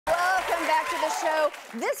to the show.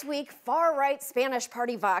 This week, far-right Spanish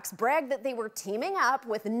party Vox bragged that they were teaming up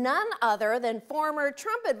with none other than former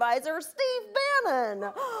Trump advisor Steve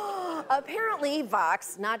Bannon. Apparently,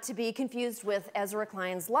 Vox, not to be confused with Ezra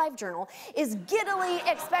Klein's LiveJournal, is giddily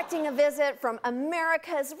expecting a visit from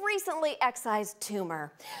America's recently excised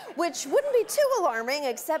tumor, which wouldn't be too alarming,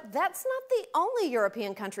 except that's not the only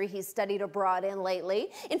European country he's studied abroad in lately.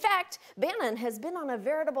 In fact, Bannon has been on a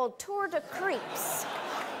veritable tour de creeps.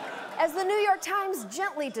 As the New York Times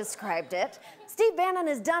gently described it, Steve Bannon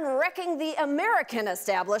is done wrecking the American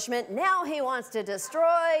establishment. Now he wants to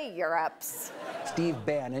destroy Europe's. Steve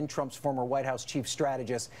Bannon, Trump's former White House chief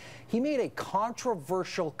strategist, he made a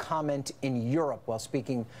controversial comment in Europe while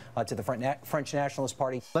speaking to the French Nationalist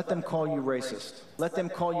Party. Let them call you racist. Let them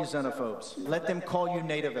call you xenophobes. Let them call you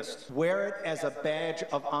nativists. Wear it as a badge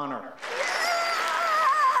of honor.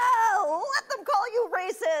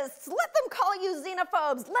 Racists. Let them call you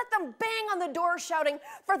xenophobes. Let them bang on the door shouting,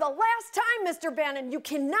 "For the last time, Mr. Bannon, you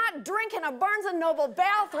cannot drink in a Barnes & Noble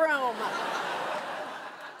bathroom."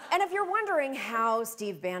 And if you're wondering how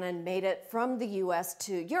Steve Bannon made it from the U.S.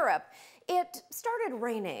 to Europe, it started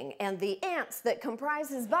raining, and the ants that comprise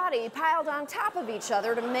his body piled on top of each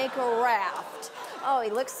other to make a raft. Oh, he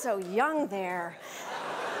looks so young there.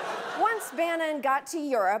 Once Bannon got to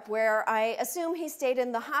Europe, where I assume he stayed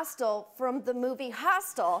in the hostel from the movie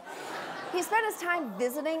Hostel, he spent his time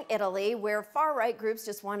visiting Italy, where far-right groups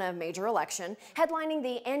just won a major election, headlining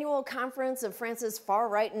the annual conference of France's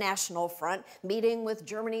far-right National Front, meeting with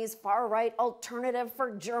Germany's far-right Alternative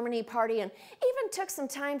for Germany party, and even took some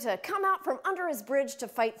time to come out from under his bridge to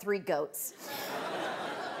fight 3 goats.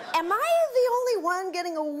 Am I the only one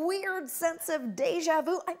getting a weird sense of deja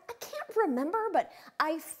vu? I can't remember, but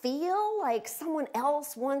I feel like someone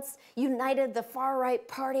else once united the far-right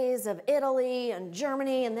parties of Italy and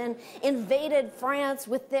Germany and then invaded France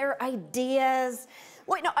with their ideas.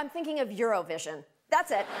 Wait, no, I'm thinking of Eurovision.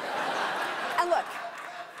 That's it. And look,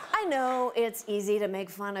 I know it's easy to make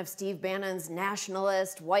fun of Steve Bannon's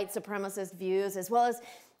nationalist, white supremacist views, as well as,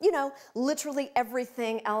 you know, literally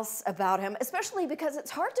everything else about him, especially because it's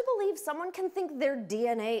hard to believe someone can think their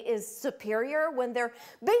DNA is superior when they're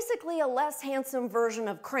basically a less handsome version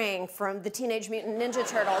of Krang from the Teenage Mutant Ninja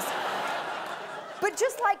Turtles. But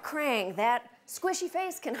just like Krang, that squishy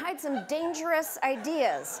face can hide some dangerous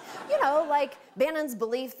ideas. You know, like Bannon's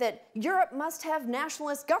belief that Europe must have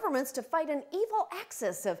nationalist governments to fight an evil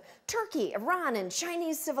axis of Turkey, Iran, and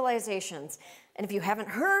Chinese civilizations. And if you haven't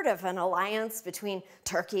heard of an alliance between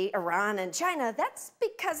Turkey, Iran, and China, that's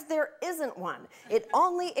because there isn't one. It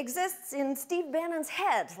only exists in Steve Bannon's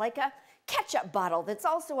head, like a ketchup bottle that's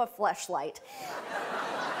also a fleshlight.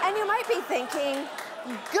 And you might be thinking,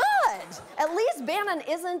 good! At least Bannon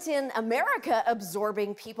isn't in America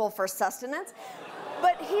absorbing people for sustenance.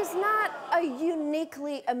 But he's not a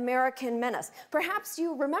uniquely American menace. Perhaps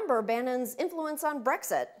you remember Bannon's influence on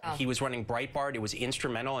Brexit. He was running Breitbart. It was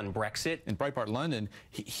instrumental in Brexit. In Breitbart London,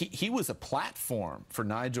 he was a platform for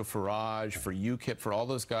Nigel Farage, for UKIP, for all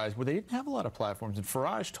those guys, where they didn't have a lot of platforms. And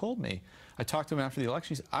Farage told me, I talked to him after the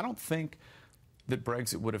election, he said, I don't think that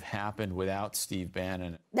Brexit would have happened without Steve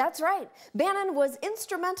Bannon. That's right. Bannon was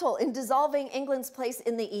instrumental in dissolving England's place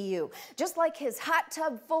in the EU, just like his hot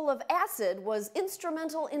tub full of acid was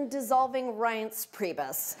instrumental in dissolving Reince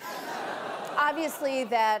Priebus. Obviously,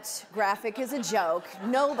 that graphic is a joke.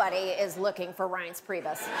 Nobody is looking for Reince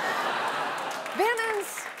Priebus.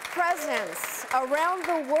 Bannon's presence around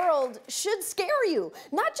the world should scare you,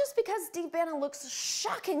 not just because Steve Bannon looks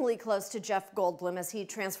shockingly close to Jeff Goldblum as he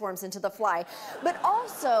transforms into the Fly, but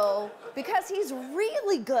also because he's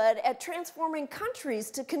really good at transforming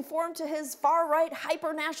countries to conform to his far-right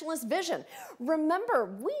hyper-nationalist vision.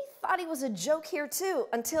 Remember, we thought he was a joke here too,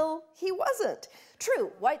 until he wasn't.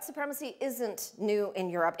 True, white supremacy isn't new in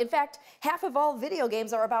Europe. In fact, half of all video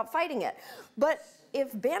games are about fighting it. But if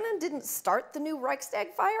Bannon didn't start the new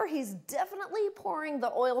Reichstag fire, he's definitely pouring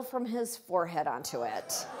the oil from his forehead onto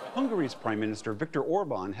it. Hungary's Prime Minister Viktor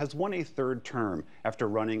Orban has won a 3rd term after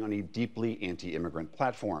running on a deeply anti-immigrant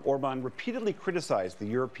platform. Orban repeatedly criticized the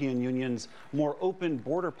European Union's more open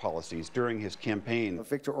border policies during his campaign.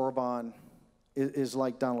 Viktor Orban is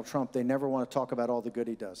like Donald Trump. They never want to talk about all the good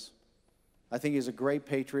he does. I think he's a great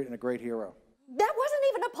patriot and a great hero. That wasn't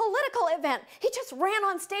even a political event. He just ran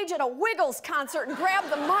on stage at a Wiggles concert and grabbed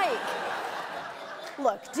the mic.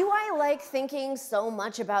 Look, do I like thinking so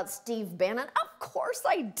much about Steve Bannon? Of course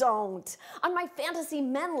I don't. On my fantasy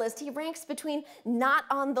men list, he ranks between not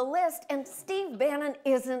on the list and Steve Bannon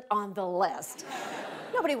isn't on the list.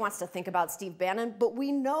 Nobody wants to think about Steve Bannon, but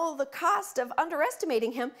we know the cost of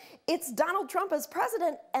underestimating him. It's Donald Trump as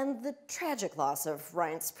president and the tragic loss of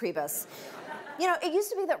Reince Priebus. You know, it used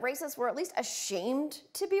to be that racists were at least ashamed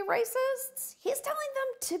to be racists. He's telling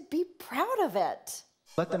them to be proud of it.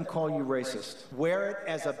 Let them call you racist. Wear it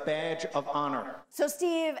as a badge of honor. So,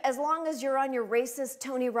 Steve, as long as you're on your racist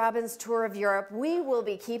Tony Robbins tour of Europe, we will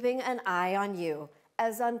be keeping an eye on you,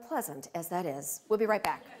 as unpleasant as that is. We'll be right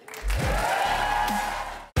back.